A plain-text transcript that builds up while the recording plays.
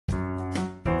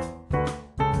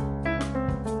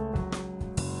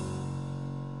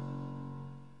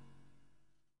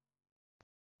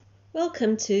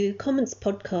Welcome to Comments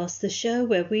Podcast, the show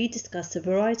where we discuss a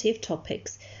variety of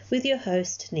topics with your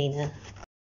host, Nina.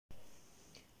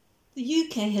 The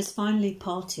UK has finally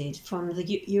parted from the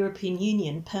European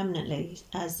Union permanently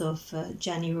as of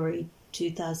January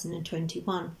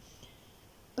 2021.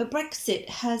 But Brexit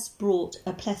has brought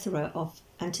a plethora of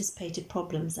anticipated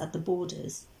problems at the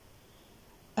borders.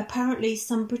 Apparently,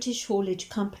 some British haulage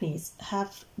companies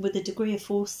have, with a degree of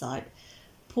foresight,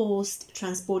 paused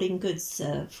transporting goods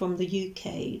from the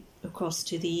UK across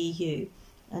to the EU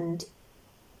and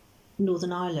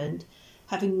Northern Ireland,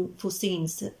 having foreseen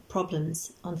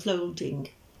problems unfolding.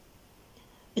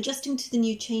 Adjusting to the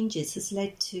new changes has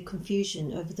led to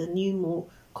confusion over the new, more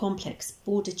complex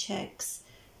border checks,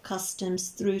 customs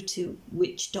through to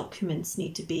which documents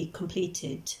need to be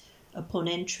completed upon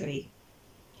entry.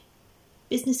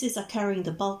 Businesses are carrying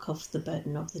the bulk of the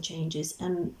burden of the changes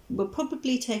and will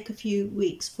probably take a few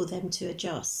weeks for them to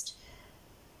adjust.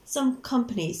 Some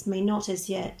companies may not as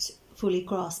yet fully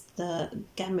grasp the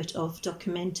gamut of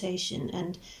documentation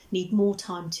and need more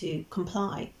time to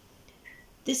comply.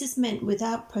 This is meant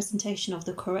without presentation of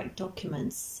the correct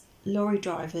documents. Lorry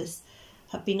drivers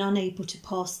have been unable to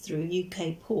pass through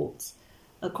UK ports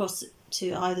across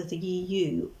to either the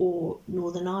EU or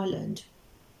Northern Ireland.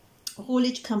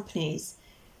 Haulage companies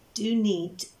do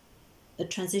need a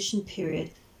transition period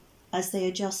as they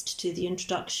adjust to the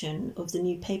introduction of the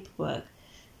new paperwork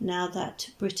now that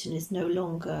Britain is no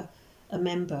longer a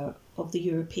member of the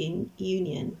European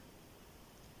Union.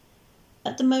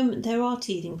 At the moment, there are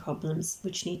teething problems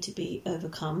which need to be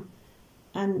overcome,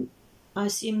 and I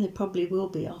assume there probably will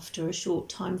be after a short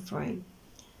time frame.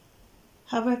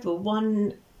 However,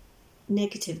 one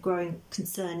negative growing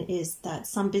concern is that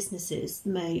some businesses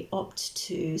may opt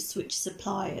to switch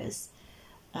suppliers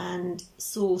and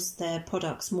source their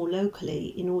products more locally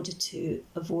in order to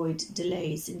avoid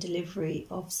delays in delivery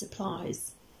of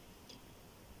supplies.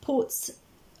 Ports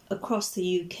across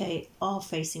the UK are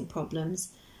facing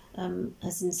problems,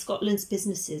 as in Scotland's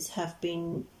businesses have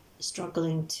been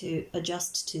struggling to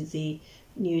adjust to the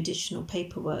new additional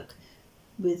paperwork,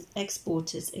 with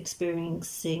exporters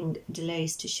experiencing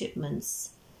delays to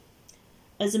shipments.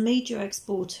 As a major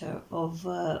exporter of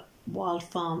wild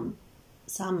farm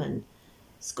salmon,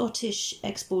 Scottish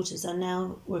exporters are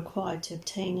now required to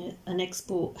obtain an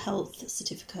export health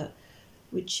certificate,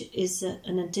 which is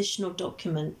an additional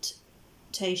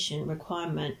documentation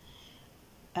requirement,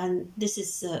 and this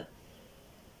is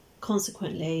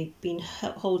consequently been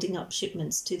holding up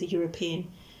shipments to the European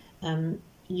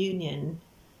Union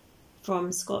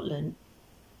from Scotland.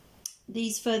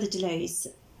 These further delays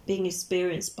being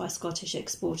experienced by Scottish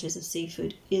exporters of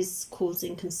seafood is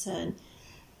causing concern,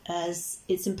 as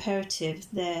it's imperative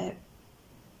their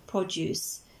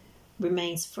produce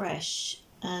remains fresh,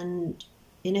 and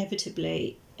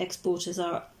inevitably exporters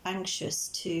are anxious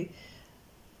to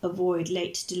avoid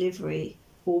late delivery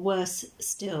or, worse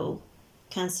still,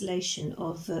 cancellation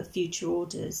of future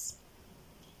orders.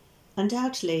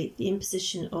 Undoubtedly, the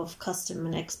imposition of custom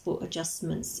and export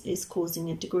adjustments is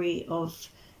causing a degree of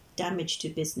damage to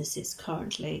businesses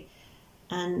currently,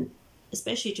 and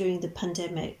especially during the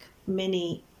pandemic,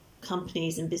 many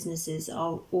companies and businesses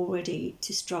are already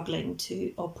struggling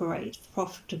to operate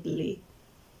profitably.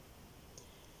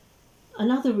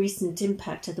 Another recent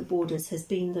impact at the borders has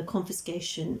been the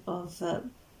confiscation of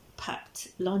packed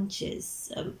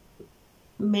lunches.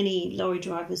 Many lorry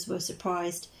drivers were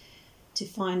surprised to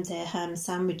find their ham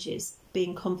sandwiches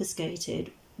being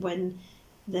confiscated when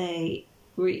they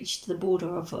reached the border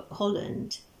of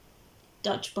Holland.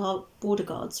 Dutch border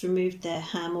guards removed their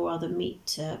ham or other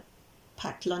meat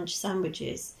packed lunch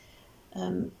sandwiches.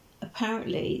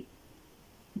 Apparently,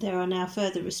 there are now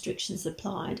further restrictions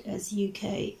applied as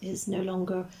UK is no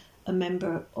longer a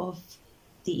member of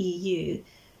the EU.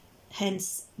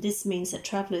 Hence, this means that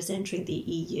travellers entering the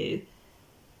EU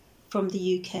from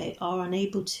the UK are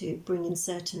unable to bring in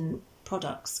certain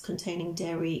products containing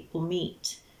dairy or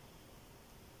meat.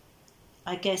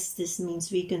 I guess this means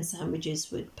vegan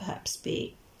sandwiches would perhaps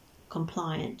be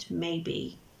compliant,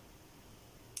 maybe.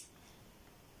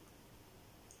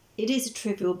 It is a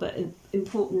trivial but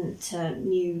important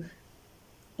new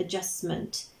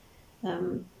adjustment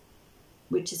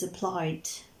which is applied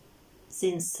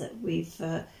since we've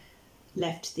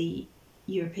left the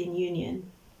European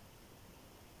Union.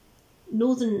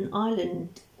 Northern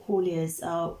Ireland hauliers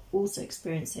are also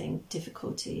experiencing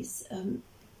difficulties.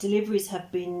 Deliveries have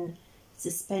been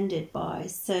suspended by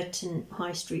certain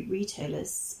high street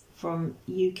retailers from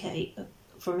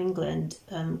England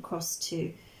across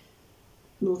to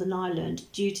Northern Ireland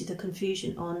due to the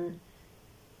confusion on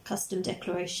custom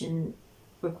declaration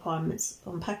requirements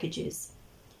on packages.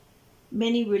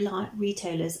 Many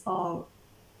retailers are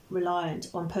reliant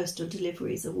on postal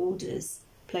deliveries of orders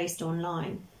placed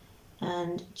online,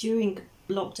 and during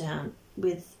lockdown,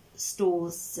 with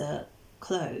stores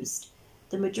closed,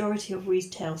 the majority of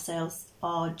retail sales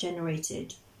are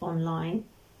generated online.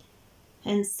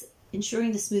 Hence,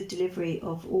 ensuring the smooth delivery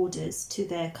of orders to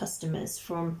their customers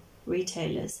from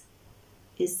retailers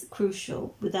is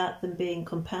crucial without them being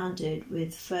compounded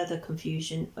with further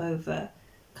confusion over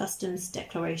customs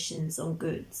declarations on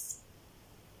goods.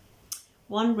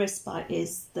 One respite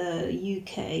is the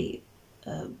UK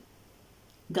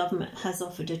government has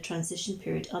offered a transition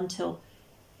period until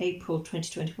April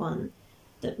 2021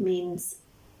 that means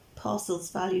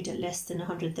parcels valued at less than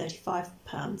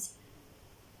 £135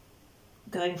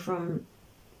 going from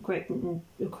Great Britain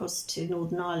across to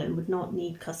Northern Ireland would not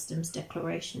need customs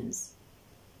declarations.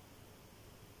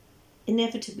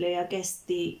 Inevitably, I guess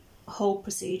the whole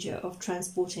procedure of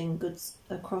transporting goods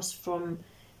across from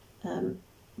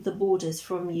the borders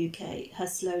from UK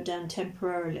has slowed down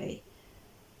temporarily,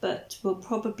 but will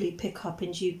probably pick up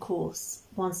in due course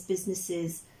once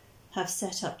businesses have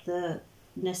set up the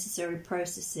necessary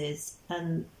processes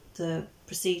and the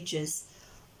procedures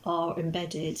are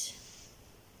embedded.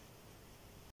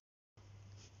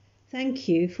 Thank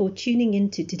you for tuning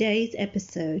into today's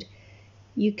episode.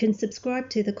 You can subscribe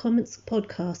to the Comments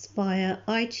podcast via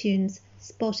iTunes,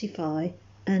 Spotify,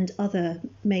 and other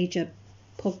major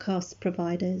podcast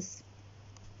providers.